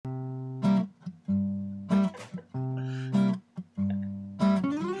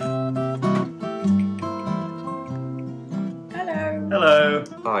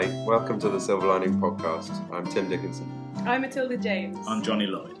Hi, welcome to the Silver Lining Podcast. I'm Tim Dickinson. I'm Matilda James. I'm Johnny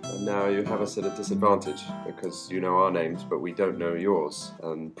Lloyd. And now you have us at a disadvantage because you know our names, but we don't know yours.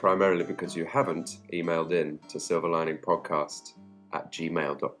 And primarily because you haven't emailed in to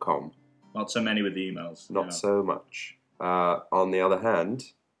silverliningpodcast@gmail.com. Not so many with the emails. Not so much. On the other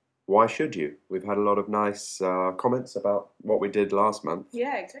hand, why should you? We've had a lot of nice comments about what we did last month.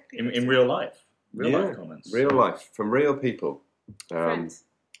 Yeah, exactly. In real life. Real life comments. Real life, from real people. Friends.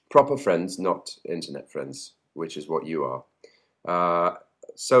 Proper friends, not internet friends, which is what you are.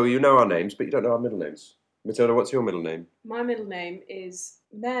 So you know our names, but you don't know our middle names. Matilda, what's your middle name? My middle name is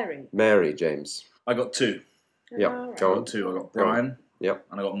Mary. Mary James. I got two. Yep, Alright. go I on. got two. I got Brian. Yep.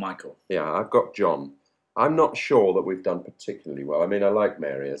 And I got Michael. Yeah, I've got John. I'm not sure that we've done particularly well. I mean, I like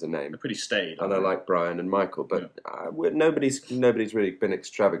Mary as a name, They're pretty staid. and I aren't they? like Brian and Michael, but nobody's really been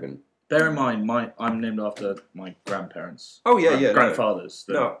extravagant. Bear in mind, I'm named after my grandparents. Oh, yeah. Grandfathers.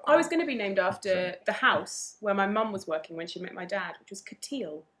 No. I was going to be named after the house where my mum was working when she met my dad, which was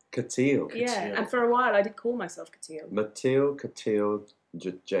Cateel. Cateel. Yeah, and for a while I did call myself Cateel. Cateel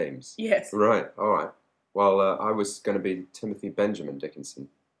James. Yes. Right, all right. Well, I was going to be Timothy Benjamin Dickinson,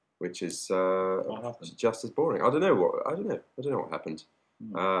 which is What happened? just as boring. I don't know what happened.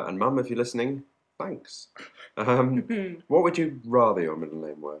 And Mum, if you're listening, thanks. What would you rather your middle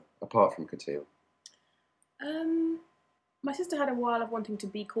name were, apart from Cateel? My sister had a while of wanting to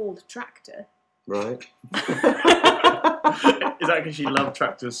be called Tractor. Right. Is that because she loved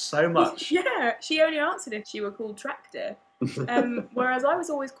tractors so much? Yeah, she only answered if she were called Tractor. Whereas I was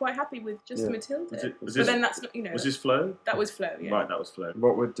always quite happy with just Matilda. Was But then that's not, Was this Flo? that was Flo. Yeah. Right, that was Flo.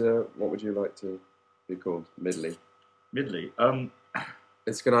 What would you like to be called? Middley. Midley.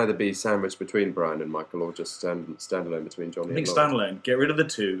 It's going to either be sandwiched between Brian and Michael, or just standalone between Johnny I think and Lloyd. standalone. Get rid of the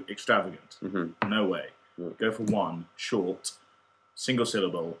two. Extravagant. Mm-hmm. No way. Yeah. Go for one. Short. Single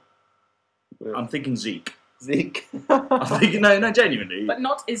syllable. Yeah. I'm thinking Zeke. Zeke. I'm thinking no, genuinely. But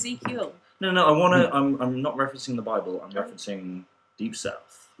not Ezekiel. No. I want to. I'm not referencing the Bible. I'm referencing Deep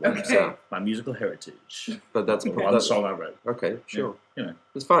South. Okay. So, My musical heritage. but that's One song I wrote. okay. Sure. You know.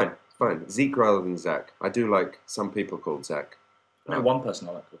 It's fine. It's fine. Zeke rather than Zach. I do like some people called Zach. I know one person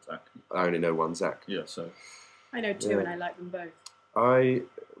I like called Zach. I only know one Zach. Yeah. So. I know two Yeah. and I like them both. I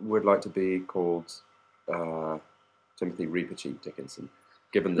would like to be called Timothy Reepicheap Dickinson,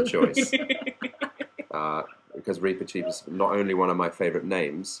 given the choice. Because Reepicheap is not only one of my favourite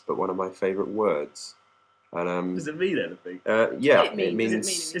names, but one of my favourite words. And Does it mean anything? yeah, It means- means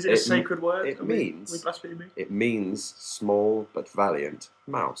does Is it a sacred word? It Are we means blaspheming? it means small but valiant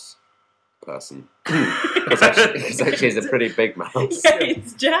mouse person. Because actually, it's a pretty big mouse. Yeah,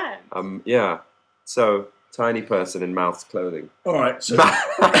 it's Jan. Yeah. So tiny person in mouse clothing. All right. So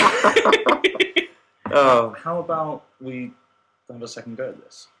Oh, how about we have a second go at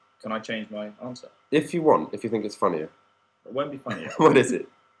this? Can I change my answer? if you want, if you think it's funnier. It won't be funny. What is it?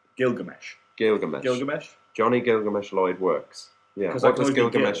 Gilgamesh. Gilgamesh. Gilgamesh. Johnny Gilgamesh Lloyd works. Yeah. 'Cause What I can does only do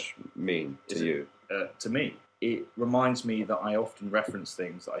Gilgamesh mean to Is it- you? To me, it reminds me that I often reference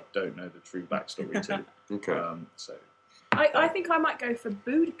things that I don't know the true backstory to. Okay. So I think I might go for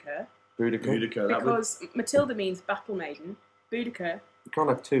Boudica Boudica? Boudica, that would, because Matilda means battle maiden. Boudica. You can't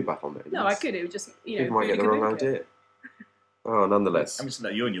have two battle maidens. No, I could. It would just People might get the Boudica, wrong Boudica. idea. Oh, nonetheless. I'm just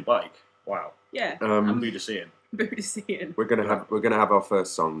you on your bike. Wow. Yeah, I'm Buddhasian. Boudicean. We're gonna have our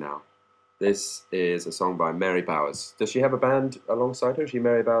first song now. This is a song by Mary Bowers. Does she have a band alongside her? Is she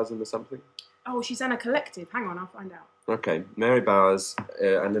Mary Bowers in the something? Oh, she's in a collective. Hang on, I'll find out. Okay, Mary Bowers,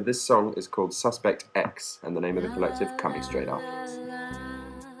 and then this song is called Suspect X, and the name of the collective coming straight afterwards.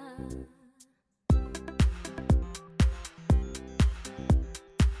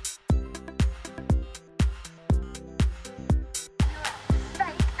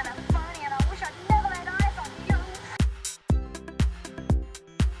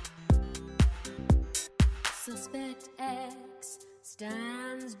 Suspect X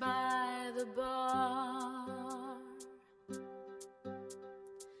stands by the bar.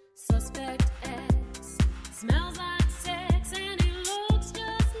 Suspect X smells like sex and he looks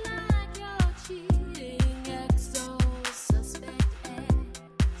just like your cheating ex. So Suspect X,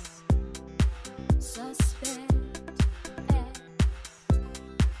 Suspect X,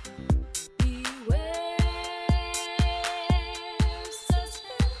 beware.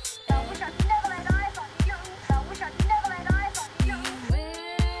 Suspect I wish I'd never laid eyes on you. I wish I'd never laid eyes on you.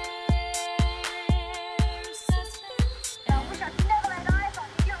 I wish I'd never laid eyes on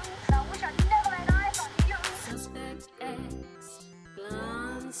you. I wish I'd never laid eyes on you. Suspect X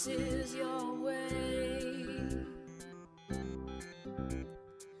glances your way.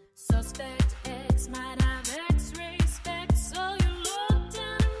 Suspect X might have X-ray specs, so you look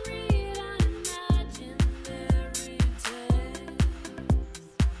down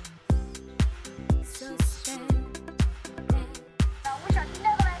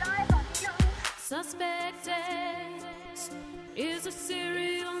is a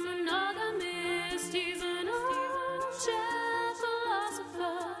serial monogamist. He's an old-child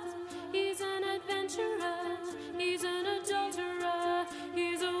philosopher. He's an adventurer. He's an adulterer.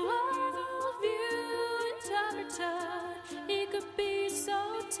 He's a worldview interpreter. He could be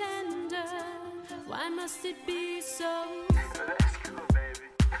so tender. Why must it be so? That's cool, baby.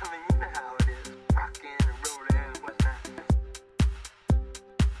 I mean, you know how it is. Rockin' and rollin', whatnot.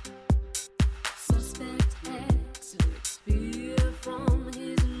 Suspect X looks fear from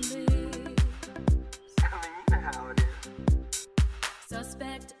his lips. I mean, you know how it is.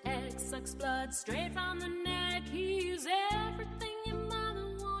 Suspect X sucks blood straight from the neck. He's everything your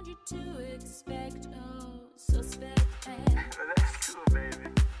mother wants you to expect. Oh, Suspect X, That's cool, baby.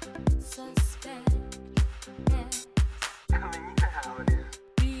 Suspect X. I mean, you know how it is.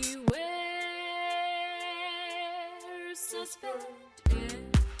 Beware, Suspect X.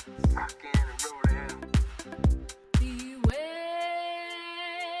 Rockin' and rollin'.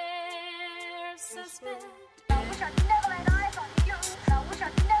 Beware, Suspect I wish I'd never laid eyes on you. I wish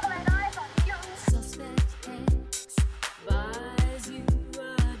I'd never laid eyes on you. Suspect X buys you a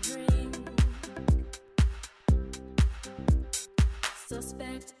drink.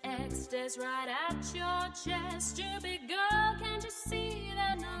 Suspect X stares right at your chest. You big girl, can't you see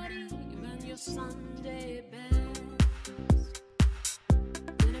that not even your Sunday best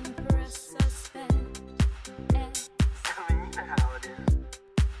can impress Suspect X? I mean, you know how it is.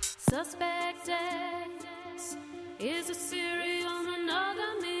 Suspect X is a serial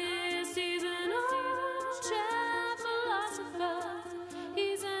monogamist. He's an old-child philosopher.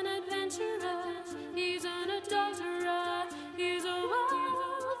 He's an adventurer. He's an adulterer. He's a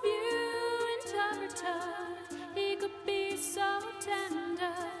worldview interpreter. He could be so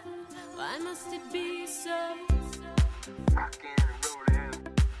tender. Why must it be so? Rockin' and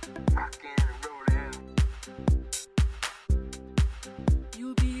rollin'. Rockin' and rollin'.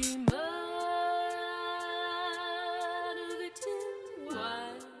 You'll be murder victim. Why?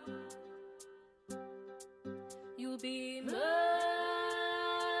 You'll be murder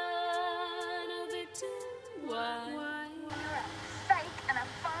victim. Why? You're a fake and a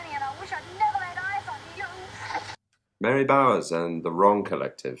phony, and I wish I'd never laid eyes on you. Mary Bowers and the Wrong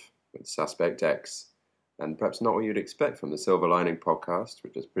Collective with Suspect X. And perhaps not what you'd expect from the Silver Lining podcast,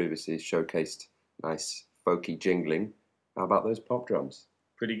 which has previously showcased nice folky jingling. How about those pop drums?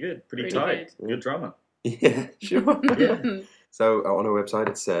 Pretty good. Pretty Pretty tight. good. Good drummer. Yeah, sure. Yeah. So on her website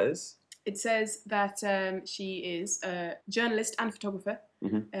it says, It says that she is a journalist and photographer,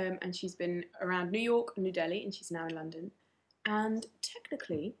 Mhm. and she's been around New York and New Delhi, and she's now in London. And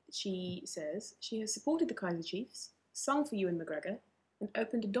technically, she says she has supported the Kaiser Chiefs, sung for Ewan McGregor, and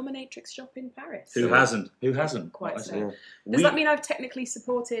opened a dominatrix shop in Paris. Who hasn't? Who hasn't? Quite What I so. say. yeah, Does that mean I've technically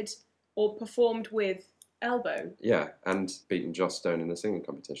supported or performed with Elbow? yeah, and beaten Joss Stone in the singing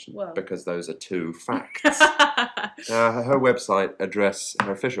competition, Well. because those are two facts. Her website address,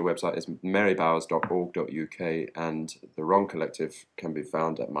 her official website is marybowers.org.uk, and the Wrong Collective can be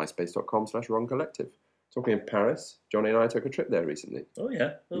found at myspace.com/Wrong Collective. Talking in Paris, Johnny and I took a trip there recently. Oh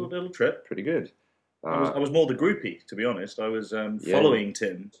yeah, little trip. Pretty good. I was more the groupie, to be honest. I was following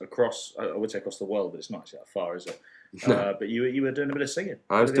Tim across. I would say across the world, but it's not actually that far, is it? But you were doing a bit of singing.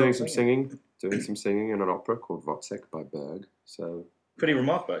 I was Bit of doing old some singing in an opera called Wozzeck by Berg. So Pretty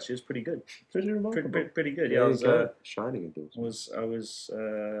remarkable, actually. It's pretty good. pretty remarkable. Pretty good. Yeah, There I you was. go. Shining endorsement. I was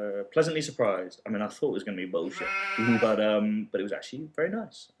pleasantly surprised. I mean, I thought it was going to be bullshit, Mhm. but it was actually very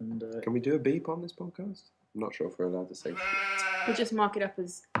nice. And Can we do a beep on this podcast? I'm not sure if we're allowed to say. We'll just mark it up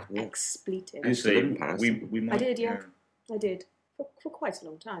as Yeah. expletive. Used to live in obviously, Paris. we might. I did, yeah. I did. For quite a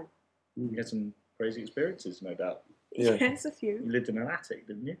long time. You had some crazy experiences, no doubt. Yeah. Yes, a few. You lived in an attic,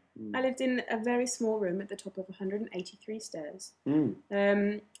 didn't you? I lived in a very small room at the top of 183 stairs. Mm.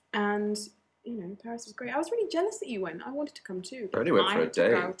 And, you know, Paris was great. I was really jealous that you went. I wanted to come too. I only went I for a had to day.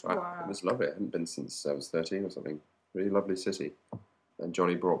 go to, It was lovely. I hadn't been since I was 13 or something. Really lovely city. And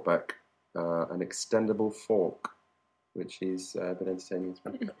Johnny brought back an extendable fork, which he's been entertaining us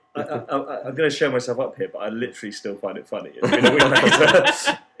with. I'm going to show myself up here, but I literally still find it funny. It's been a week later.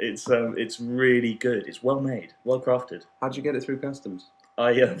 It's really good. It's well made, well crafted. How'd you get it through customs?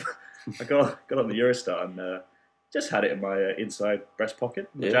 I got on the Eurostar and just had it in my inside breast pocket,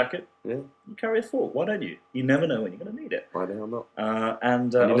 of the Yeah. jacket. Yeah. You carry a fork, why don't you? You never know when you're going to need it. Why the hell not?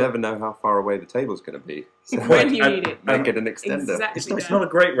 And And you never know how far away the table's going to be. So When you and- need it. make it an extender. Exactly. It's not a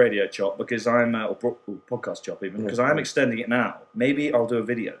great radio chop because I'm or podcast chop even Yeah. because I am extending it now. Maybe I'll do a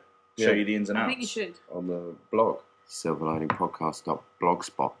video, show Yeah. you the ins and outs. I think you should. On the blog.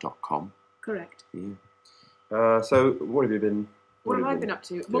 silverliningpodcast.blogspot.com. Correct. Yeah. So what have you been What have I been up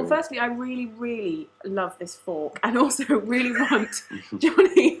to? Well, firstly, I really, really love this fork, and also really want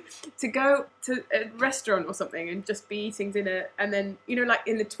Johnny to go to a restaurant or something and just be eating dinner, and then, you know, like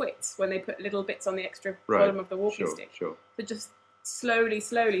in the Twits, when they put little bits on the extra bottom of the walking stick. Sure. So just slowly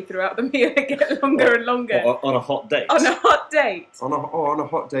throughout the meal, it get longer and longer. On a hot date. On a hot date. On a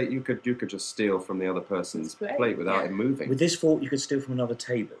hot date, you could just steal from the other person's plate without it moving. With this fork, you could steal from another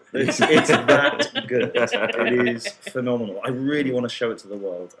table. It's that good. It is phenomenal. I really want to show it to the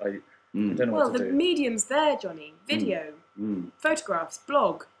world. I don't know Well, what to the do. medium's there, Johnny. Video, photographs,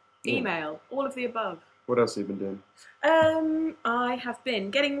 blog, email, all of the above. What else have you been doing? I have been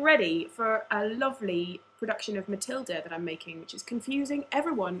getting ready for a lovely production of Matilda that I'm making, which is confusing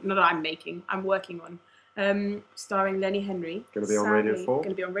everyone. Not that I'm making, I'm working on. Starring Lenny Henry. Going to be on Radio 4? Going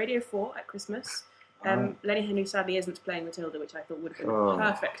to be on Radio 4 at Christmas. Lenny Henry sadly isn't playing Matilda, which I thought would have been a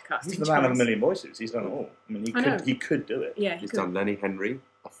perfect casting He's the man of a choice. million voices. He's done it all. I mean, he could do it. Yeah, he He's could. done Lenny Henry,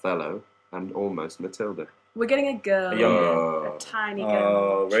 Othello, and almost Matilda. We're getting a girl, A young a tiny girl.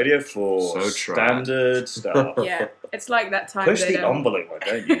 Oh, Radio 4. So standard stuff. Yeah, it's like that time. Push that, the envelope, why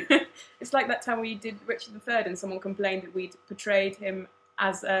don't you? It's like that time where you did Richard III and someone complained that we'd portrayed him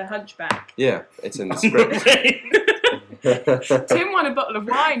as a hunchback. Yeah, it's in the script. Tim won a bottle of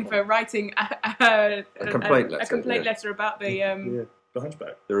wine for writing a complaint letter, A complaint yeah. letter about the. The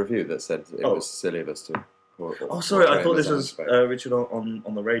Hunchback. The review that said it was silly of us to. Oh, sorry, I portray thought him this as a was hunchback. Richard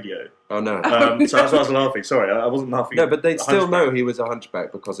on the radio. Oh no. So that's why I was laughing. Sorry, I wasn't laughing. No, but they'd at still Hunchback. know he was a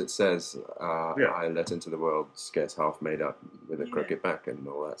hunchback because it says, I let into the world scarce half made up with a crooked back and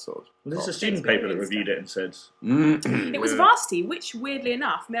all that sort of. Well, this is a student paper that reviewed it and said, It was Varsity, which weirdly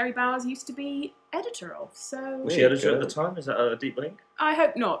enough, Mary Bowers used to be editor of. So was she editor at the time? Is that a deep link? I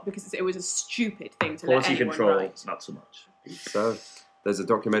hope not, because it was a stupid thing to Quality let anyone control, write. not so much. So, there's a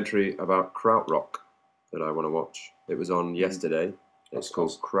documentary about Krautrock that I want to watch. It was on yesterday. It's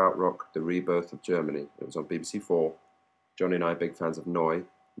called Krautrock, The Rebirth of Germany. It was on BBC 4. Johnny and I are big fans of Neu.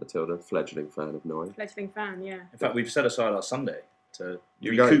 Matilda, fledgling fan of Neu. Fledgling fan, yeah. In fact, we've set aside our Sunday to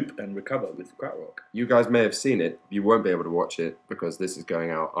You recoup and recover with Krautrock. You guys may have seen it. You won't be able to watch it because this is going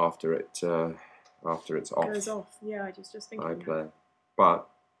out after it's off. Goes off, yeah, I just thinking. iPlayer. But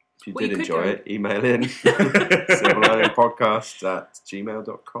if you Well, did you could enjoy go. it, email in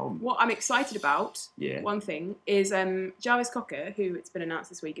civilionpodcast@gmail.com. What I'm excited about, Yeah. one thing, is Jarvis Cocker, who it's been announced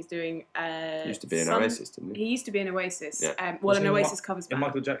this week is doing... Used to be in Oasis, didn't he? He used to be in Oasis. Yeah. Well, Was an he in Oasis covers In band.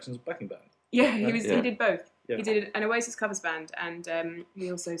 Michael Jackson's backing band. Yeah, he Yeah. did both. Yeah. He did an Oasis covers band, and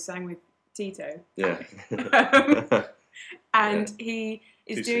he also sang with Tito. Yeah. And he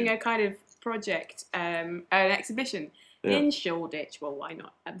is Too doing soon. a kind of project, an exhibition Yeah. in Shoreditch, well, why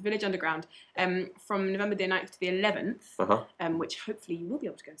not, at the Village Underground, from November the 9th to the 11th, which hopefully you will be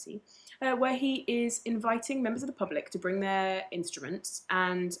able to go and see, where he is inviting members of the public to bring their instruments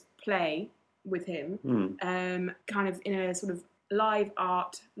and play with him, kind of in a sort of live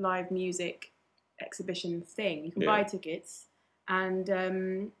art, live music exhibition thing. You can buy tickets, and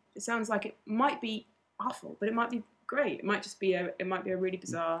it sounds like it might be awful, but it might be great. It might just be a really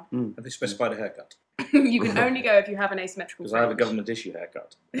bizarre. Have they specified a haircut? You can only go if you have an asymmetrical. Because I have a fringe. government issue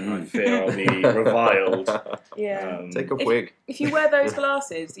haircut. I fear I'll be reviled. Yeah. Take a wig. If you wear those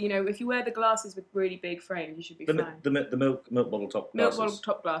glasses, if you wear the glasses with really big frames, you should be fine. The milk bottle top Milk glasses.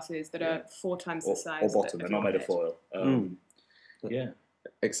 bottle top glasses that are 4 times the Or size. bottom, they're not made of foil. foil. Yeah.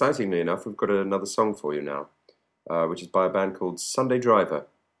 Excitingly enough, we've got another song for you now, which is by a band called Sunday Driver,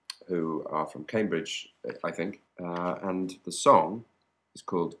 who are from Cambridge, I think. And the song is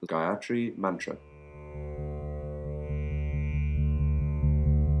called the Gayatri Mantra.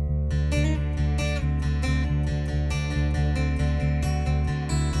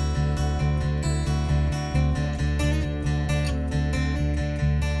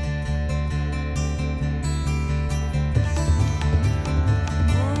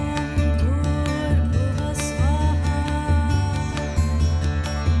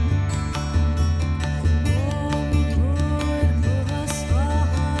 Om Bhur Bhuva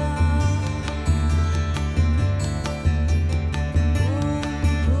Swaha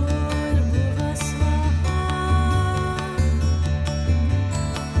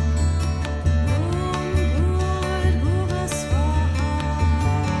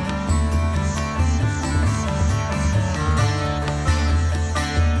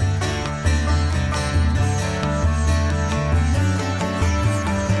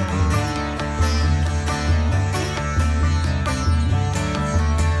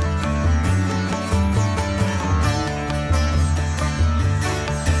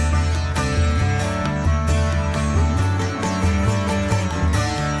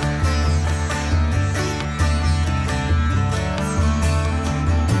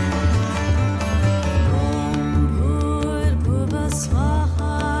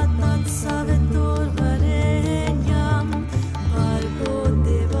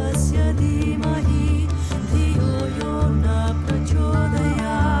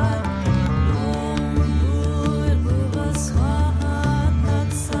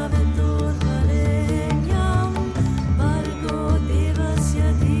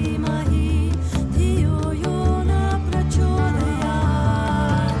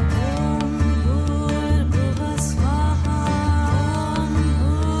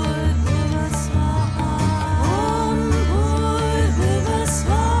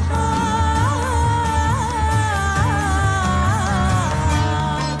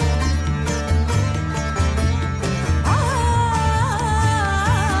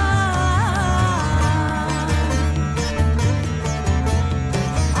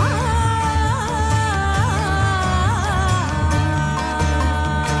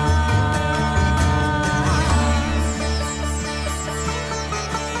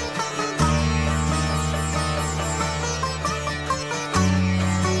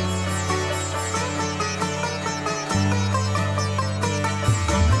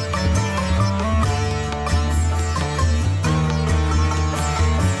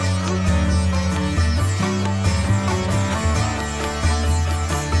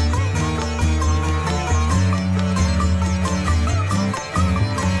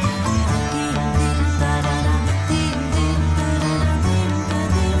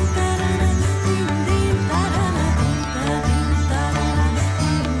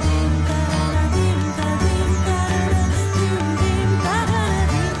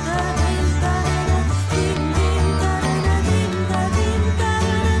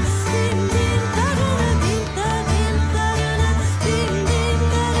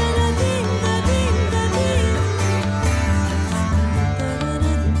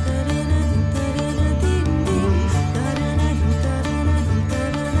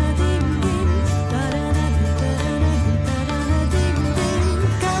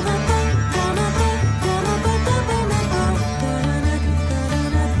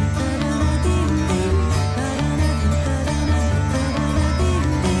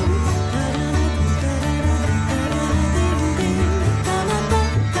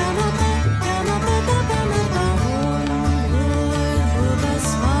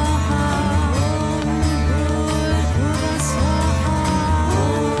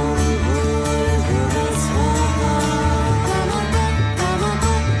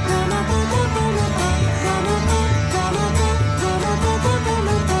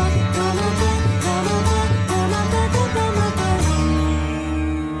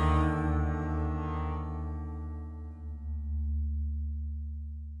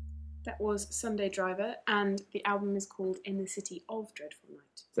That was Sunday Driver, and the album is called In the City of Dreadful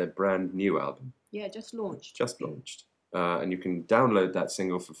Night. Their brand new album. Yeah, just launched. Just launched. And you can download that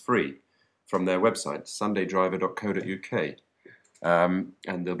single for free from their website, sundaydriver.co.uk. And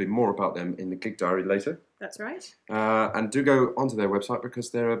there'll be more about them in the gig diary later. That's right. And do go onto their website because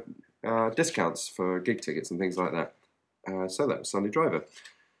there are discounts for gig tickets and things like that. So that was Sunday Driver.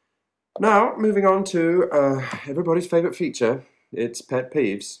 Now, moving on to everybody's favourite feature. It's Pet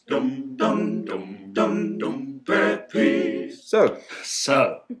Peeves. Dum dum dum dum dum. Pet peeves.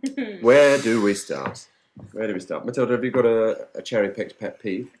 So, where do we start? Matilda, have you got a cherry-picked pet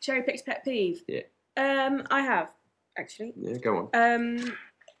peeve? Cherry picked pet peeve? Yeah. I have, actually. Yeah, go on.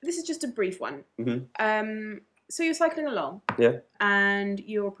 This is just a brief one. Mm-hmm. So you're cycling along. Yeah. And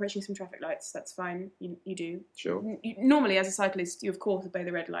you're approaching some traffic lights. That's fine. You do. Sure. Normally, as a cyclist, you of course obey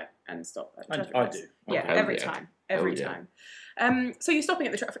the red light and stop at traffic lights. do. Yeah, Oh, every yeah. time. Every yeah. time. So you're stopping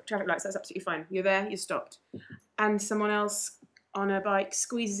at the traffic lights. That's absolutely fine. You're there. You're stopped. And someone else on a bike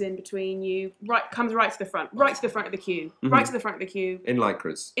squeezes in between you. Comes right to the front. Right to the front of the queue. Mhm. Right to the front of the queue. In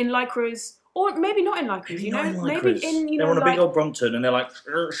lycras. In lycras. Or maybe not in lycras, you know? Maybe in, they're on a like, big old Brompton and they're like,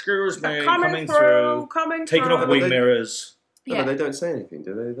 excuse me, coming through, coming taking through. off wing mirrors. No, Yeah. but they don't say anything,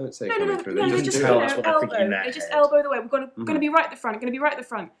 do they? They don't say No, coming through. They they can just tell you that's know, what they're thinking in elbow. their They just head. elbow the way. We're going to be right at the front. Going to be right at the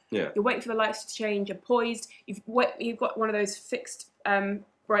front. Yeah. You're waiting for the lights to change. You're poised. You've got one of those fixed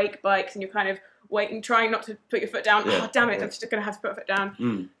brake bikes, and you're kind of waiting, trying not to put your foot down. Yeah. Oh, damn it! Yeah. I'm just going to have to put my foot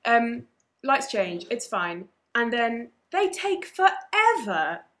down. Mm. Lights change. It's fine, and then they take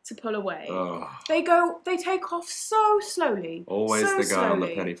forever to pull away. Oh, They take off so slowly. always so the guy on the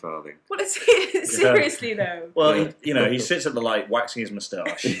slowly. penny farthing. Well, seriously though. Well, Yeah. he sits at the light, waxing his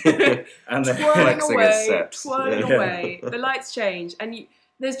moustache, yeah. and then Twirling Flexing his away, steps. twirling Yeah. away. The lights change, and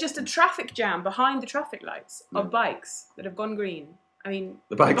there's just a traffic jam behind the traffic lights of bikes that have gone green. I mean,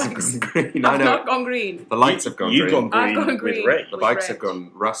 The bikes have gone green. I have know. not gone green. The lights have gone you've green. gone I've green, gone green. with Ray. The with bikes red. have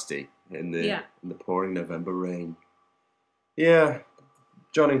gone rusty in the Yeah. pouring November rain. Yeah.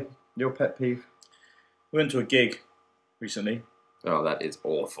 Johnny, your pet peeve? We went to a gig recently. Oh, that is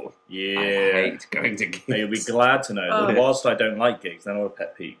awful. Yeah. I hate going to gigs. Now, you'll be glad to know that Oh. whilst I don't like gigs, they're not a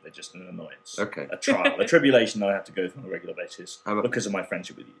pet peeve. They're just an annoyance. Okay. A trial, a tribulation that I have to go through on a regular basis I'm a- because of my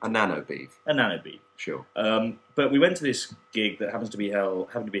friendship with you. A nano beef, A nano beef. sure. But we went to this gig that happened to be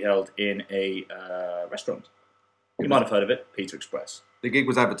held in a restaurant. You might have heard of it, Pizza Express. The gig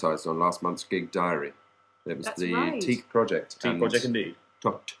was advertised on last month's gig diary. It was That's the right. Teak Project. Team and project indeed.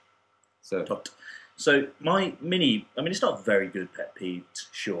 Tot. So, Tot. So my it's not a very good pet peeve,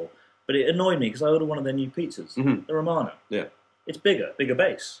 sure, but it annoyed me because I ordered one of their new pizzas, Mhm. the Romano. Yeah. It's bigger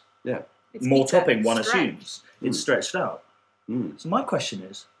base. yeah. It's More pizza topping, one stretched. assumes. It's stretched out. Mm. So my question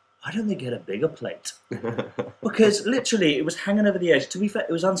is, why don't they get a bigger plate? Because literally it was hanging over the edge. To be fair,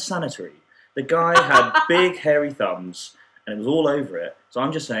 it was unsanitary. The guy had big hairy thumbs and it was all over it. So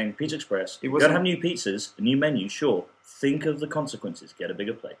I'm just saying, Pizza Express, It you wasn't- don't have new pizzas, a new menu, sure. Think of the consequences. Get a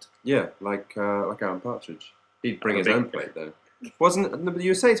bigger plate. Yeah, like Alan Partridge. He'd bring A his big- own plate, though.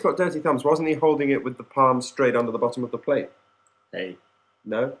 You say he's got dirty thumbs. Wasn't he holding it with the palm straight under the bottom of the plate? Hey,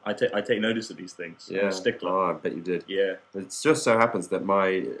 No? I take notice of these things. I'm Yeah. a stickler. Oh, I bet you did. Yeah. It just so happens that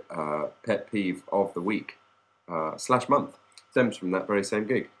my pet peeve of the week / month stems from that very same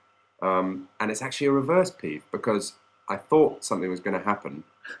gig. And it's actually a reverse peeve because I thought something was going to happen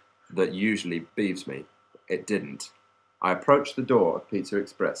that usually beeves me. It didn't. I approached the door of Pizza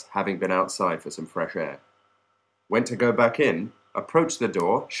Express, having been outside for some fresh air. Went to go back in, approached the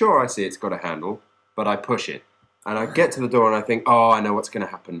door. Sure, I see it's got a handle, but I push it. And I get to the door and I think, oh, I know what's going to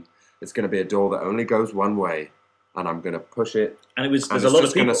happen. It's going to be a door that only goes one way. And I'm going to push it. And And there's it's a lot of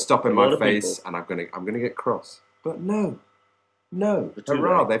just going people. to stop in A lot my of face, people. and I'm going to get cross. But no, The two-way.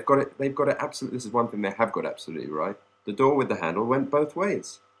 hurrah! They've got it. They've got it absolutely. This is one thing they have got absolutely right. The door with the handle went both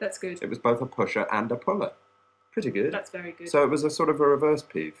ways. That's good. It was both a pusher and a puller. Pretty good. That's very good. So it was a sort of a reverse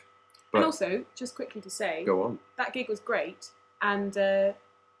peeve. and But also, just quickly to say, go on. that gig was great, and Yeah.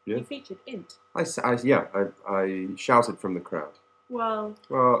 you featured Int. I shouted from the crowd. Well,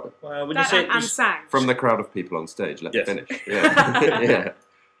 Well, Well, when you that say and sang. from the crowd of people on stage. Let Yes. me finish. Yeah. yeah.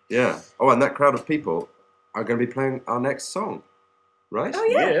 Yeah. Oh, and that crowd of people are going to be playing our next song, right? Oh,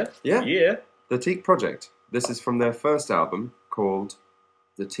 yeah. Yeah. The Teak Project. This is from their first album called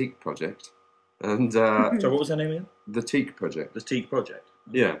The Teak Project. And So what was her name again? The Teak Project. The Teak Project.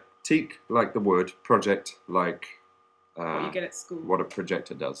 Yeah. Teak like the wood, project like What you get at school. what a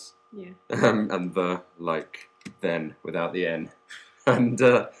projector does. Yeah. And the like then without the N. And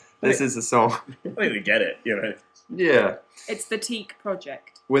this is a song. I think we get it, you know. Yeah. It's the Teak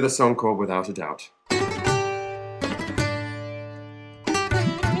Project. With a song called Without a Doubt.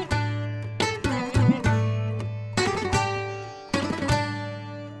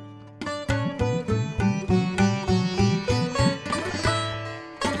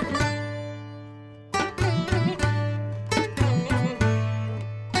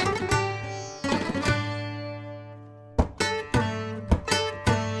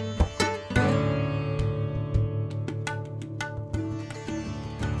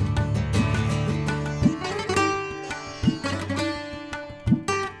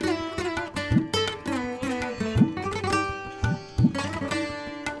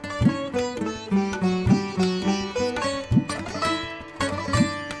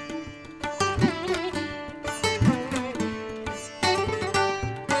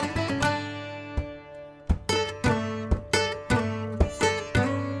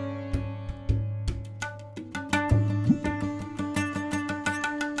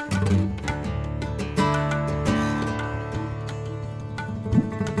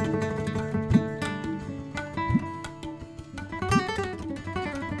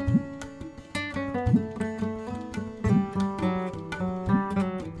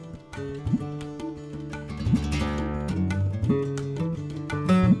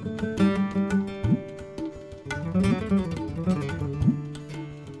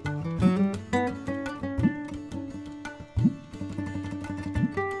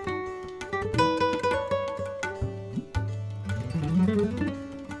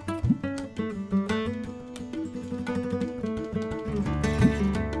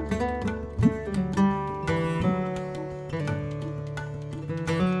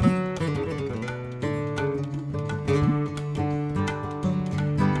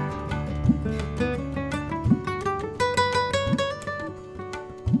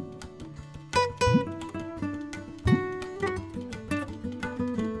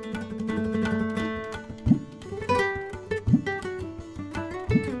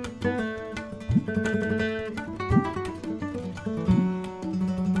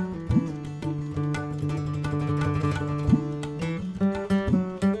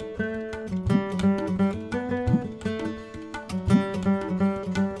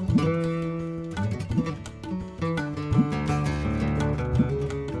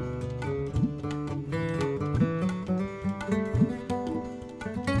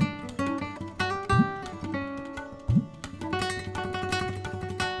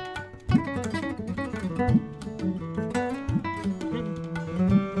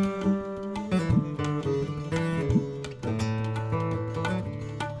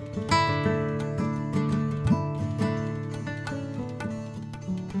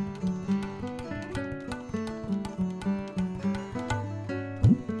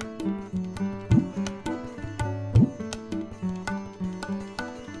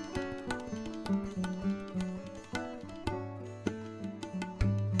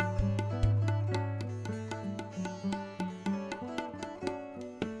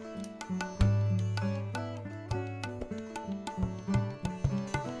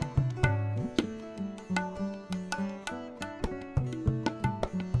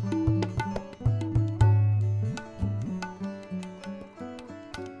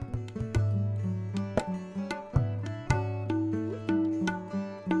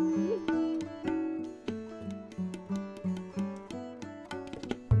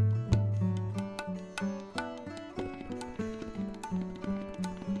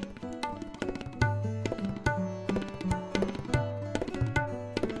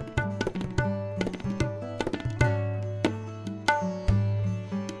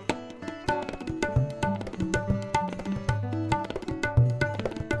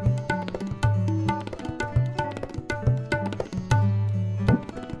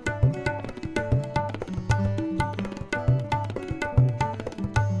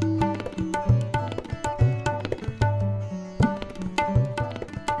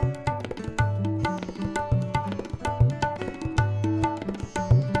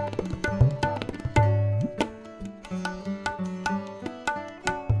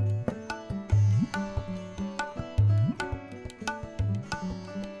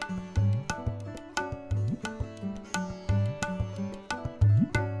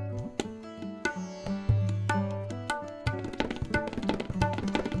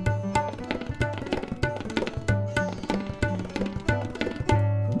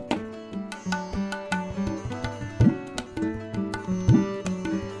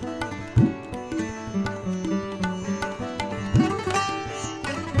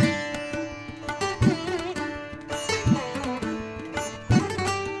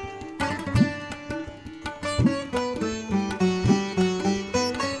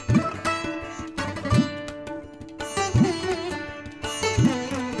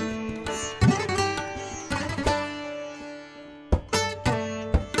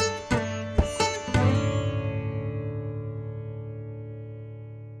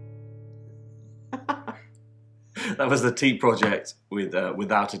 That was the Tea Project with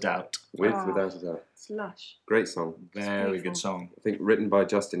Without a Doubt. Without a doubt. It's lush. Great song. Very beautiful. good song. I think written by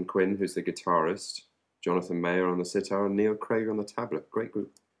Justin Quinn, who's the guitarist, Jonathan Mayer on the sitar, and Neil Craig on the tablet. Great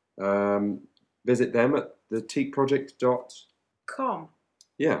group. Visit them at theteakproject. Com.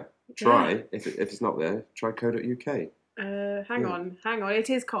 Yeah, try, if it's not there, try co.uk. Hang on. It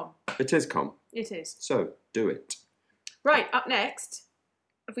is com. It is com, It is. so do it. Right, up next,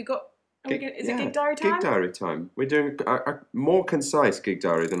 have we got... Is it Gig Diary time? Gig Diary time. We're doing a more concise Gig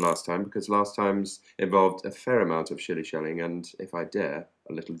Diary than last time, because last time's involved a fair amount of shilly-shelling and, if I dare,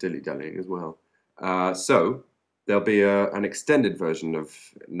 a little dilly-dallying as well. So there'll be an extended version of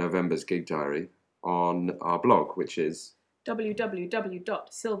November's Gig Diary on our blog, which is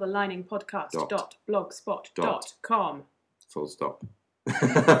www.silverliningpodcast.blogspot.com. full stop.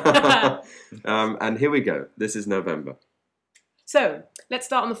 And here we go. This is November. So, let's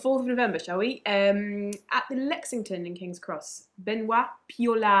start on the 4th of November, shall we? At the Lexington in King's Cross, Benoit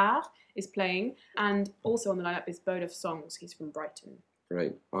Piolard is playing, and also on the lineup is Bode of Songs. He's from Brighton.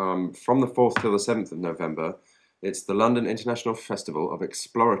 Great. From the 4th till the 7th of November, it's the London International Festival of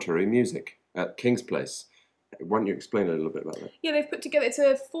Exploratory Music at King's Place. Why don't you explain a little bit about that? Yeah, they've put together, it's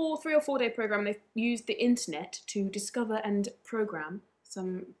a 3 or 4 day programme. They've used the internet to discover and programme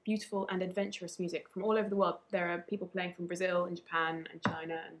some beautiful and adventurous music from all over the world. There are people playing from Brazil and Japan and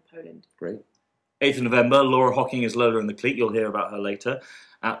China and Poland. Great. 8th of November, Laura Hocking is Lola and the Cleat. You'll hear about her later.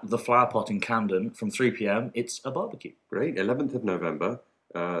 At the Flower Pot in Camden from 3 p.m. It's a barbecue. Great. 11th of November.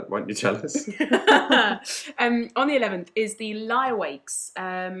 Why don't you tell us? On the 11th is the Lie Awakes,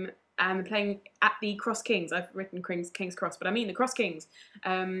 and playing at the Cross Kings. I've written King's Cross, but I mean the Cross Kings.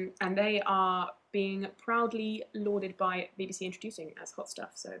 And they are being proudly lauded by BBC Introducing as hot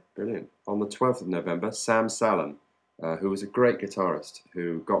stuff. So Brilliant. On the 12th of November, Sam Sallon, who was a great guitarist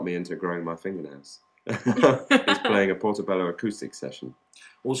who got me into growing my fingernails. He's playing a Portobello acoustic session.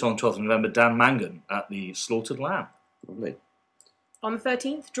 Also on 12th of November, Dan Mangan at the Slaughtered Lamb. Lovely. on the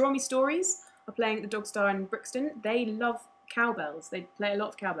 13th, Draw Me Stories are playing at the Dog Star in Brixton. They love cowbells. They play a lot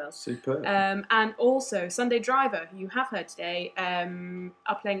of cowbells. Superb. And also Sunday Driver, who you have heard today,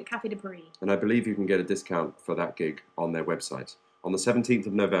 are playing at Café de Paris. And I believe you can get a discount for that gig on their website. On the 17th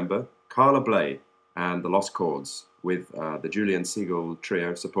of November, Carla Bley and the Lost Chords with the Julian Siegel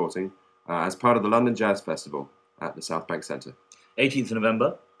Trio supporting as part of the London Jazz Festival at the South Bank Centre. 18th of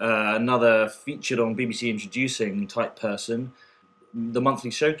November, another featured on BBC Introducing type person, the monthly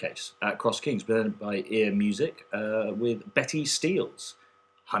showcase at Cross Kings, presented by Ear Music, with Betty Steele's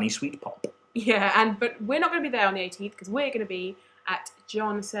Honey Sweet Pop. Yeah, but we're not going to be there on the 18th because we're going to be at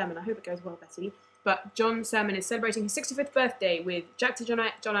John Sermon. I hope it goes well, Betty. But John Sermon is celebrating his 65th birthday with Jack to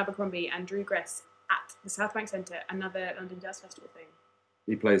John Abercrombie and Drew Gress at the South Bank Centre, another London Jazz Festival thing.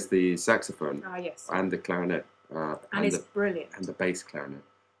 He plays the saxophone Ah, yes. and the clarinet. And it's brilliant. And the bass clarinet.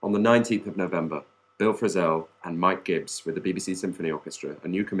 On the 19th of November, Bill Frisell and Mike Gibbs with the BBC Symphony Orchestra, a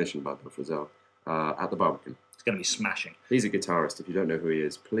new commission by Bill Frisell, at the Barbican. It's going to be smashing. He's a guitarist. If you don't know who he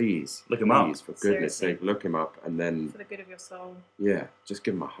is, please Look him up. Please, for goodness Seriously. sake, look him up and then, For the good of your soul. yeah, just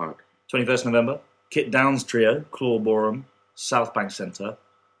give him a hug. 21st November, Kit Downs Trio, Claw Borum, South Bank Centre.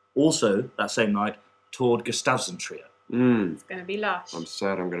 Also, that same night, Tord Gustavsson Trio. It's going to be lush. I'm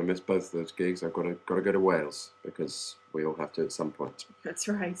sad I'm going to miss both of those gigs. I've got to go to Wales because we all have to at some point. That's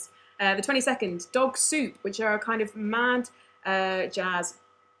right. The 22nd, Dog Soup, which are a kind of mad jazz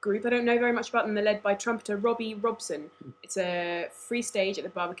group. I don't know very much about them. They're led by trumpeter Robbie Robson. It's a free stage at the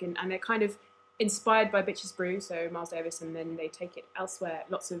Barbican, and they're kind of inspired by Bitches Brew, so Miles Davis, and then they take it elsewhere.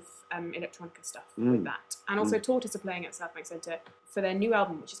 Lots of electronica stuff with that. And also Tortoise are playing at South Bank Centre for their new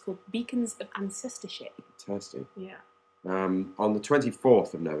album, which is called Beacons of Ancestorship. Fantastic. Yeah. On the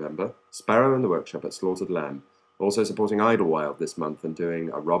 24th of November, Sparrow and the Workshop at Slaughtered Lamb. Also supporting Idlewild this month and doing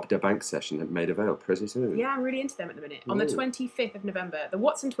a Rob de Bank session at Maida Vale pretty soon. Yeah, I'm really into them at the minute. On the 25th of November, the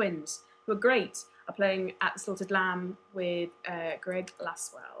Watson Twins, who are great, are playing at the Slaughtered Lamb with Greg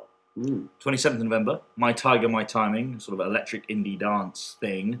Laswell. 27th of November, My Tiger, My Timing, sort of electric indie dance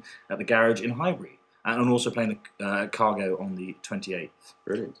thing at the Garage in Highbury. And also playing the Cargo on the 28th.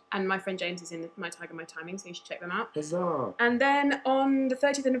 Brilliant. And my friend James is in My Tiger, My Timing, so you should check them out. Huzzah. And then on the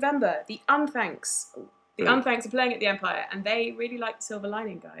 30th of November, the Unthanks. The Unthanks are playing at the Empire, and they really like the Silver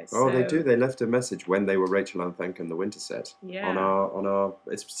Lining, guys. Oh, so, they do. They left a message when they were Rachel Unthank and the Winter Set. Yeah. On our.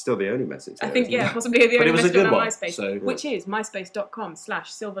 It's still the only message. I there, think, isn't yeah, it? possibly the But only it was a message good on our one, MySpace, so- which is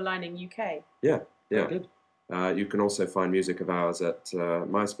myspace.com/silverlininguk. Yeah. Good. You can also find music of ours at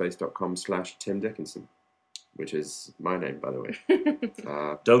myspace.com/Tim Dickinson, which is my name, by the way.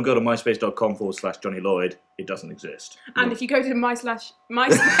 Don't go to myspace.com/Johnny Lloyd. It doesn't exist. And if you go to MySpace,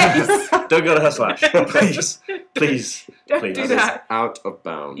 Don't go to her slash. Please. don't do That is that. out of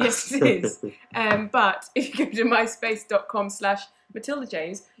bounds. Yes, it is. But if you go to myspace.com/Matilda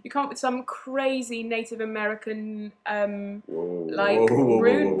James, you come up with some crazy Native American,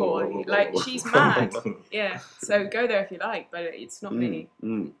 rude boy. Like, she's mad. Yeah, so go there if you like, but it's not me.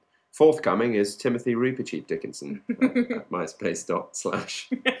 Forthcoming is Timothy Reepicheap Dickinson at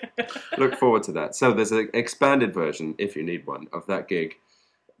myspace./ Look forward to that. So there's an expanded version, if you need one, of that gig.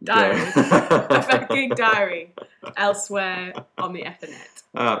 Diary. Yeah. Of that gig diary elsewhere on the Ethernet.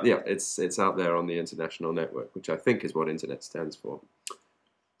 Yeah, it's out there on the international network, which I think is what internet stands for.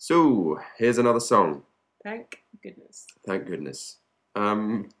 So here's another song. Thank goodness. Thank goodness.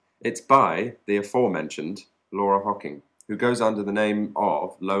 It's by the aforementioned Laura Hocking, who goes under the name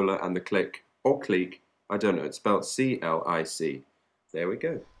of Lola and the Click, or Clique. I don't know, it's spelled C-L-I-C. There we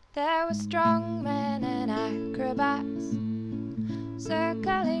go. There were strong men and acrobats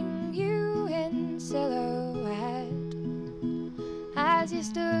circling you in silhouette as you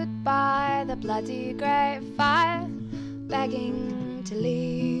stood by the bloody great fire, begging to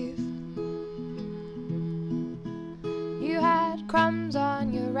leave. You had crumbs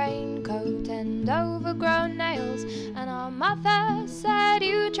on your raincoat and overgrown nails, and our mother said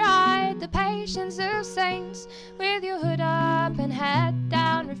you tried the patience of saints with your hood up and head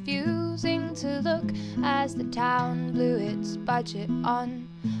down, refusing to look as the town blew its budget on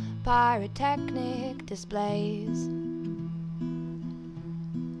pyrotechnic displays.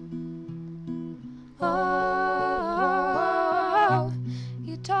 Oh,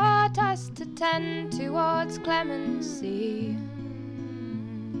 you taught us to tend towards clemency.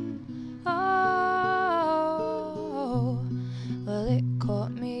 Oh, well, it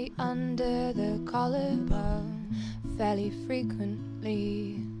caught me under the collarbone fairly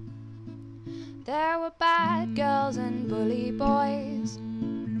frequently. There were bad girls and bully boys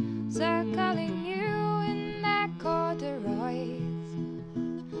circling you in their corduroys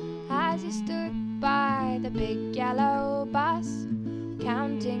as you stood by the big yellow bus,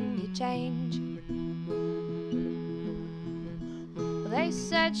 counting your change. They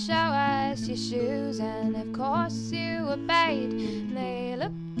said, show us your shoes, and of course you obeyed. They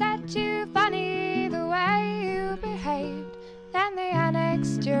looked at you funny the way you behaved. Then they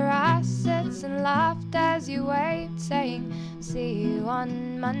annexed your assets and laughed as you waved, saying, see you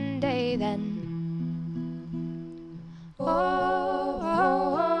on Monday then. Oh,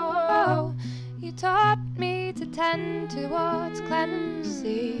 oh, oh, oh, you taught me to tend towards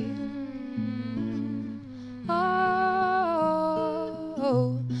clemency.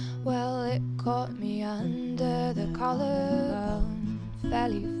 Oh, well, it caught me under the collarbone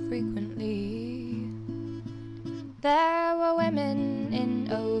fairly frequently. There were women in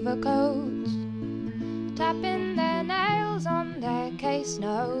overcoats tapping their nails on their case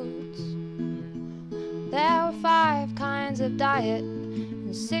notes. There were 5 kinds of diet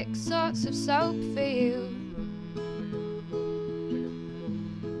and 6 sorts of soap for you.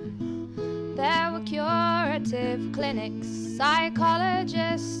 There were curative clinics,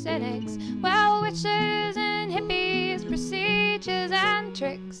 psychologists, cynics, well witches and hippies, procedures and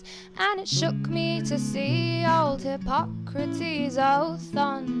tricks. And it shook me to see old Hippocrates' oath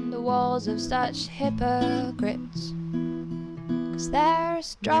on the walls of such hypocrites. 'Cause there are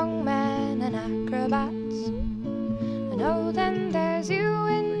strong men and acrobats, and oh then there's you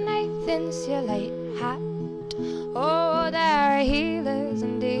in Nathan's your late hat. Oh, there are healers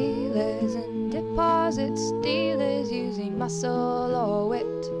and dealers and deposit stealers using muscle or wit.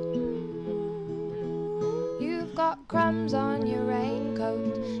 You've got crumbs on your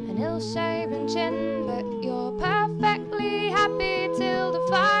raincoat, an ill-shaven chin, but you're perfectly happy till the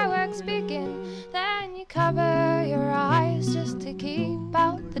fireworks begin. Then you cover your eyes just to keep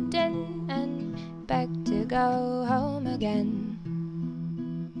out the din and beg to go home again.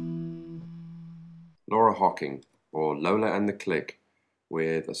 Laura Hocking, or Lola and the Click,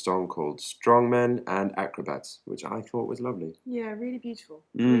 with a song called Strongmen and Acrobats, which I thought was lovely. Yeah, really beautiful.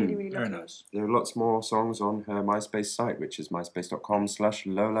 Mm. Really, really Very lovely. nice. There are lots more songs on her MySpace site, which is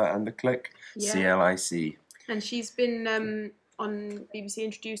myspace.com/Lola and the Click, Yeah. CLIC. And she's been on BBC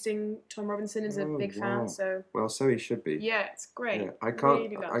introducing Tom Robinson as a Oh, big wow. fan, so Well, so he should be. yeah, it's great. Yeah, I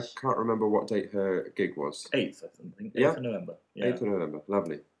Really can't lush. remember what date her gig was. 8th, I think. 8th Yeah. of November. Yeah. 8th of November.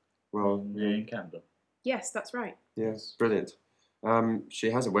 Lovely. Well, In Canada. Yes, that's right. yes, brilliant. She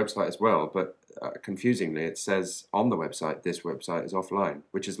has a website as well, but confusingly, it says on the website, this website is offline,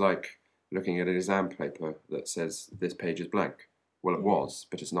 which is like looking at an exam paper that says this page is blank. Well, it was,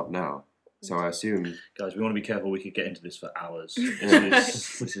 but it's not now. So I assume Guys, we want to be careful. We could get into this for hours. Yeah.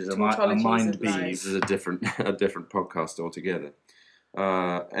 This is a Tautologies mind of life. beave. this is a different podcast altogether.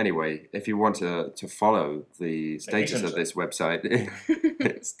 Anyway, if you want to follow the status of this website,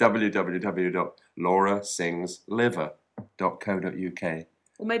 it's www.laurasingsliver.co.uk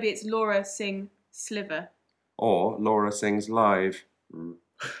Or maybe it's Laura Sing Sliver. or Laura Sings Live.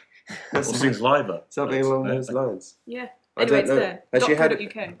 Or sings liver. Something along those lines. Yeah. I Anyway, don't it's know. there. Has she had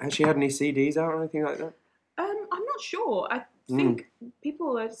 .co.uk. Has she had any CDs out or anything like that? I'm not sure. I think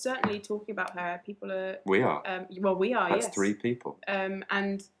people are certainly talking about her. People are. We are. Well, we are. That's yes. 3 people.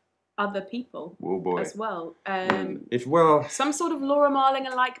 And other people Oh boy. as well. If well, Some sort of Laura Marling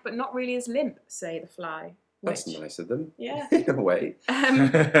alike, but not really as limp. Say the Fly. that's Which, nice of them. Yeah. In a way.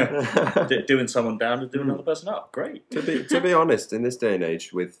 Doing someone down and doing another person up. Great. To be honest, in this day and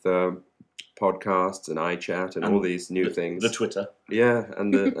age, with podcasts and iChat and all these new things, The Twitter. yeah,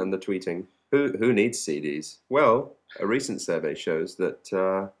 and the tweeting, who needs CDs? Well, a recent survey shows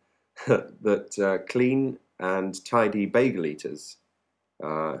that clean and tidy bagel eaters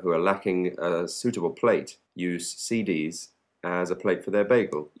who are lacking a suitable plate use CDs as a plate for their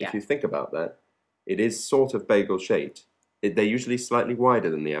bagel. Yeah. If you think about that, it is sort of bagel shaped. They're usually slightly wider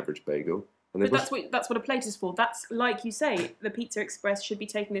than the average bagel. And But that's what a plate is for. That's like you say, the Pizza Express should be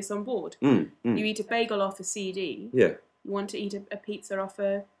taking this on board. You eat a bagel off a CD. Yeah, You want to eat a pizza off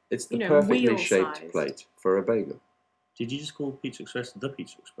a. it's the You know, perfectly wheel shaped sized. plate for a bagel. Did you just call Pizza Express the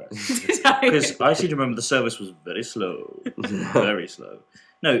Pizza Express? Did I? Because I seem to remember the service was very slow. Very slow.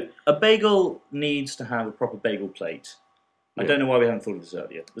 No, a bagel needs to have a proper bagel plate. I don't know why we haven't thought of this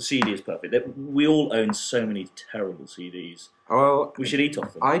earlier. The CD is perfect. We all own so many terrible CDs. Well, We should eat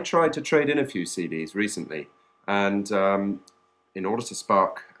off them. I tried to trade in a few CDs recently, and in order to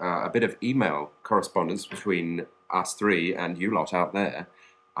spark a bit of email correspondence between us 3 and you lot out there,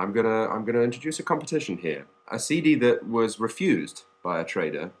 I'm gonna introduce a competition here. A CD that was refused by a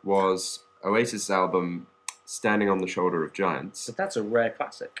trader was Oasis' album Standing on the Shoulder of Giants. But that's a rare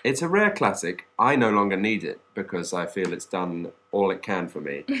classic. It's a rare classic. I no longer need it because I feel it's done all it can for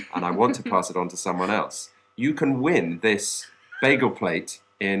me, and I want to pass it on to someone else. You can win this bagel plate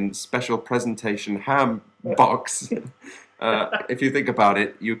in special presentation ham box If you think about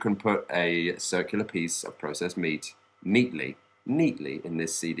it, you can put a circular piece of processed meat neatly in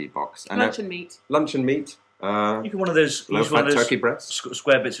this CD box. And Luncheon meat. Luncheon meat. You can one of those Low-fat turkey breasts.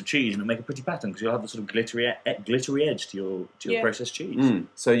 square bits of cheese and make a pretty pattern because you'll have the sort of glittery edge to your Yeah. processed cheese.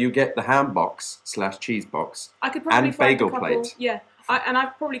 So you get the ham box / cheese box. I could probably And find bagel a couple, plate. Yeah. And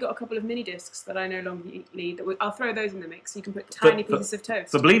I've probably got a couple of mini discs that I no longer need. I'll throw those in the mix. So you can put tiny pieces of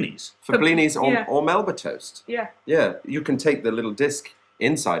toast. For blinis. For blinis yeah. or Melba toast. Yeah. Yeah, you can take the little disc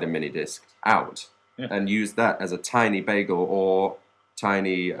inside a mini disc out Yeah. and use that as a tiny bagel or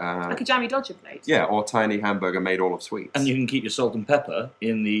tiny... Like a jammy dodger plate. yeah, or tiny hamburger made all of sweets. And you can keep your salt and pepper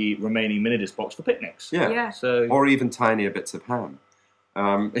in the remaining minidisc box for picnics. Yeah. Yeah. So Or even tinier bits of ham.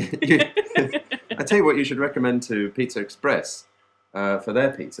 I tell you what you should recommend to Pizza Express for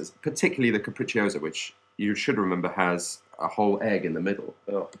their pizzas, particularly the Capricciosa, which you should remember has a whole egg in the middle.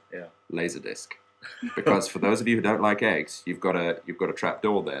 oh yeah. Laserdisc. Because for those of you who don't like eggs, you've got a trap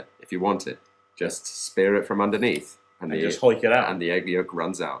door there. If you want it, just spear it from underneath, and And the just hoik it out. and the egg yolk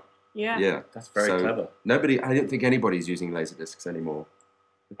runs out. Yeah. Yeah, That's very So clever. I don't think anybody's using Laserdiscs anymore.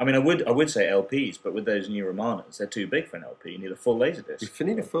 I mean, I would say LPs, but with those new Romanas, they're too big for an LP. You need a full Laserdisc. You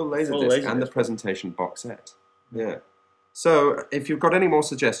need a full Full Laserdisc and the Laserdisc. presentation box set. Yeah. So if you've got any more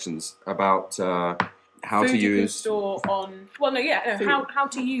suggestions about how Food to you can use store on. Well, no, yeah. Food. How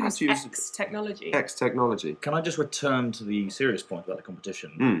to use to use X technology. X technology, Can I just return to the serious point about the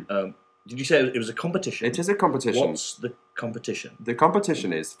competition? Did you say it was a competition? it is a competition. What's the competition? The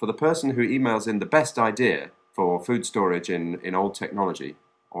competition is for the person who emails in the best idea for food storage in old technology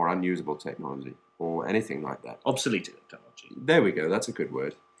or unusable technology or anything like that. Obsolete technology. There we go, that's a good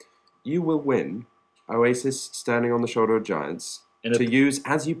word. You will win Oasis Standing on the Shoulder of Giants In a- to use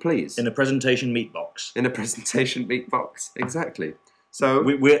as you please. In a presentation meat box. In a presentation meat box, exactly. So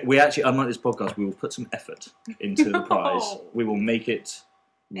We actually, unlike this podcast, we will put some effort into the prize. No. We will make it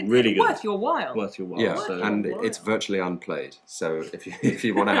really good. Worth your while. Worth your while. yeah, So, and wow. it's virtually unplayed. So if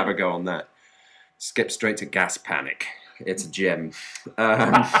you want to have a go on that, skip straight to Gas Panic. It's a gem.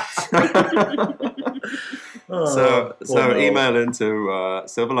 So email into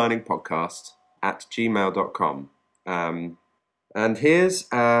silverliningpodcast@gmail.com. And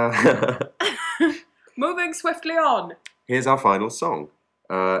here's Moving swiftly on. here's our final song.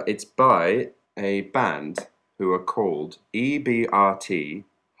 It's by a band who are called EBRT-FMC,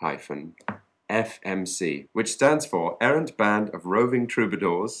 which stands for Errant Band of Roving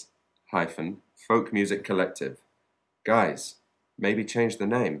Troubadours Folk Music Collective. Guys, maybe change the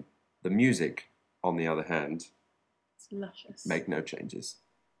name. The music, on the other hand, It's luscious. make no changes.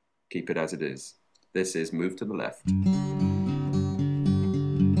 Keep it as it is. This is Move to the Left.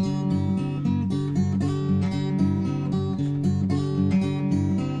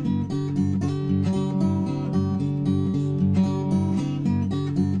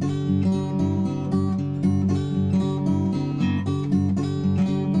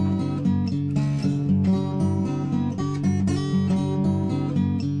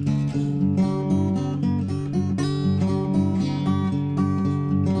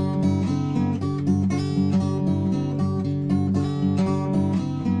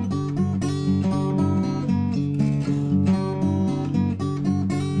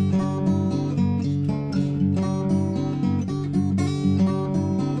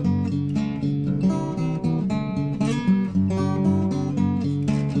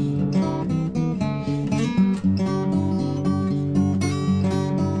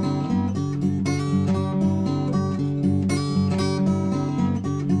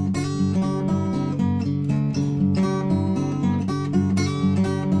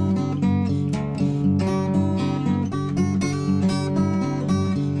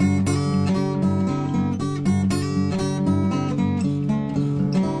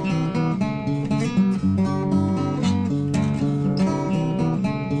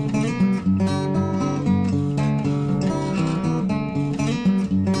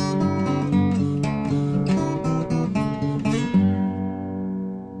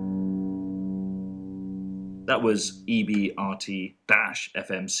 That was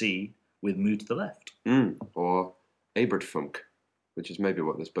EBRT-FMC with Move to the Left. Or Abertfunk, which is maybe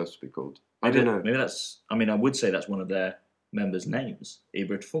what they're supposed to be called. I don't know, Maybe that's, I mean, I would say that's one of their members' names,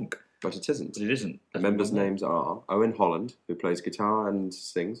 Ebert Funk, but it isn't. but it isn't. The That's members' one of them. names are Owen Holland, who plays guitar and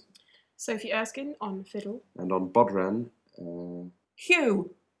sings, Sophie Erskine on fiddle. and on Bodran,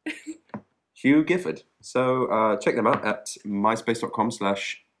 Hugh. Hugh Gifford. So check them out at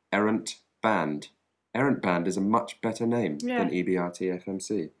myspace.com/errantband. Errant Band is a much better name than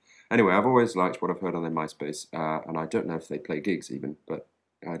EBRT-FMC. Anyway, I've always liked what I've heard on their MySpace, and I don't know if they play gigs even, but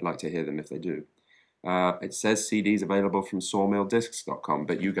I'd like to hear them if they do. It says CDs available from sawmilldiscs.com,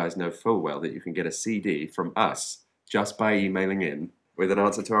 but you guys know full well that you can get a CD from us just by emailing in with an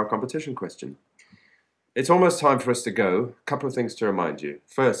answer to our competition question. It's almost time for us to go. A couple of things to remind you.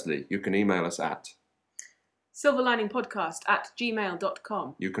 Firstly, you can email us at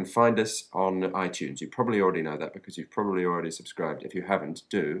silverliningpodcast@gmail.com. You can find us on iTunes. You probably already know that because you've probably already subscribed. If you haven't,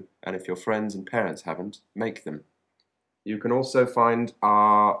 do. And if your friends and parents haven't, make them. You can also find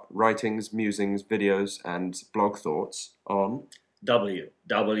our writings, musings, videos, and blog thoughts on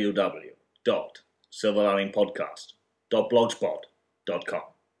www.silverliningpodcast.blogspot.com.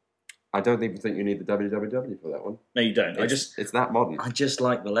 I don't even think you need the www for that one. No, you don't. It's that modern. I just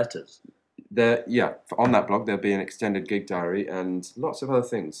like the letters. On that blog there'll be an extended gig diary and lots of other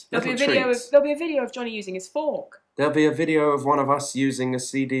things. There'll be a video of Johnny using his fork. There'll be a video of one of us using a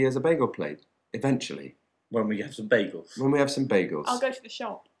CD as a bagel plate, eventually. When we have some bagels. When we have some bagels. I'll go to the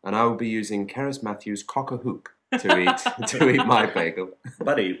shop. And I will be using Keris Matthews' cock-a-hoop to eat my bagel.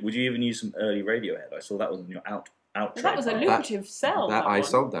 Buddy, would you even use some early Radiohead? I saw that was on your outro. That was a lucrative sell. I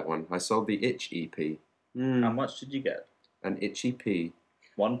sold that one. I sold the Itch EP. How much did you get? An Itch EP.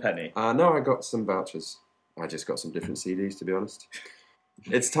 1 penny. No, I got some vouchers. I just got some different CDs, to be honest.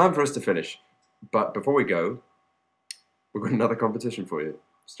 It's time for us to finish. But before we go, we've got another competition for you.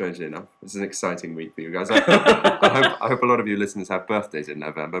 Strangely enough, this is an exciting week for you guys. I hope a lot of you listeners have birthdays in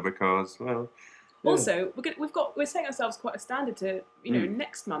November because, well. Yeah. Also, we're setting ourselves quite a standard to,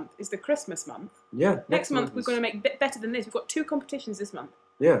 next month is the Christmas month. Yeah. Next month we're going to make better than this. We've got 2 competitions this month.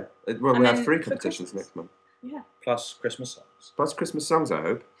 Yeah. We have 3 competitions next month. Yeah. Plus Christmas songs. Plus Christmas songs, I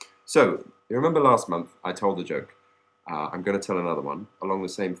hope. So, you remember last month I told a joke. I'm going to tell another one along the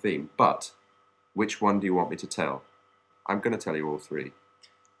same theme. But, which one do you want me to tell? I'm going to tell you all 3.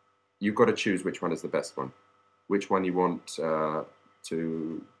 You've got to choose which one is the best one. Which one you want to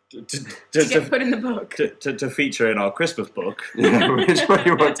get put in the book. To feature in our Christmas book. Yeah, which one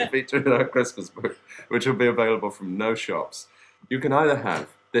you want to feature in our Christmas book, which will be available from no shops. You can either have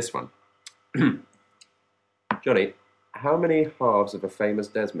this one. Johnny, how many halves of a famous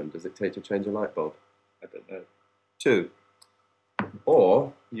Desmond does it take to change a light bulb? I don't know. 2.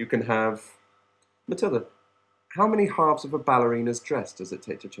 Or you can have Matilda. How many halves of a ballerina's dress does it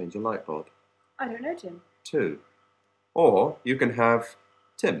take to change a light bulb? I don't know, Tim. 2. Or you can have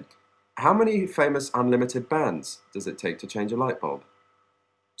Tim. How many famous unlimited bands does it take to change a light bulb?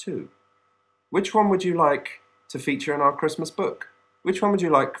 2. Which one would you like to feature in our Christmas book? Which one would you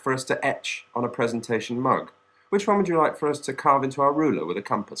like for us to etch on a presentation mug? Which one would you like for us to carve into our ruler with a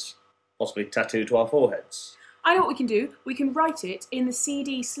compass? Possibly tattoo to our foreheads. I know what we can do. We can write it in the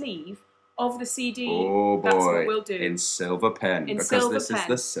CD sleeve of the CD. Oh boy. That's what we'll do. In silver pen. In because silver this is pen.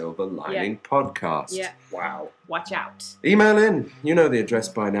 the Silver Lining podcast. Yeah. Wow. Watch out. Email in. You know the address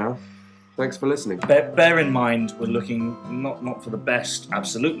by now. Thanks for listening. Bear in mind, we're looking not for the best,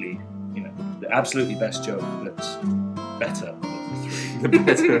 absolutely, the absolutely best joke that's better of the 3.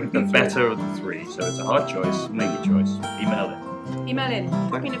 The better of the 3. So it's a hard choice. Make your choice. Email in. Email in.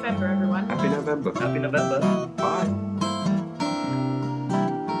 Happy November, everyone. Happy November. Happy November. Bye.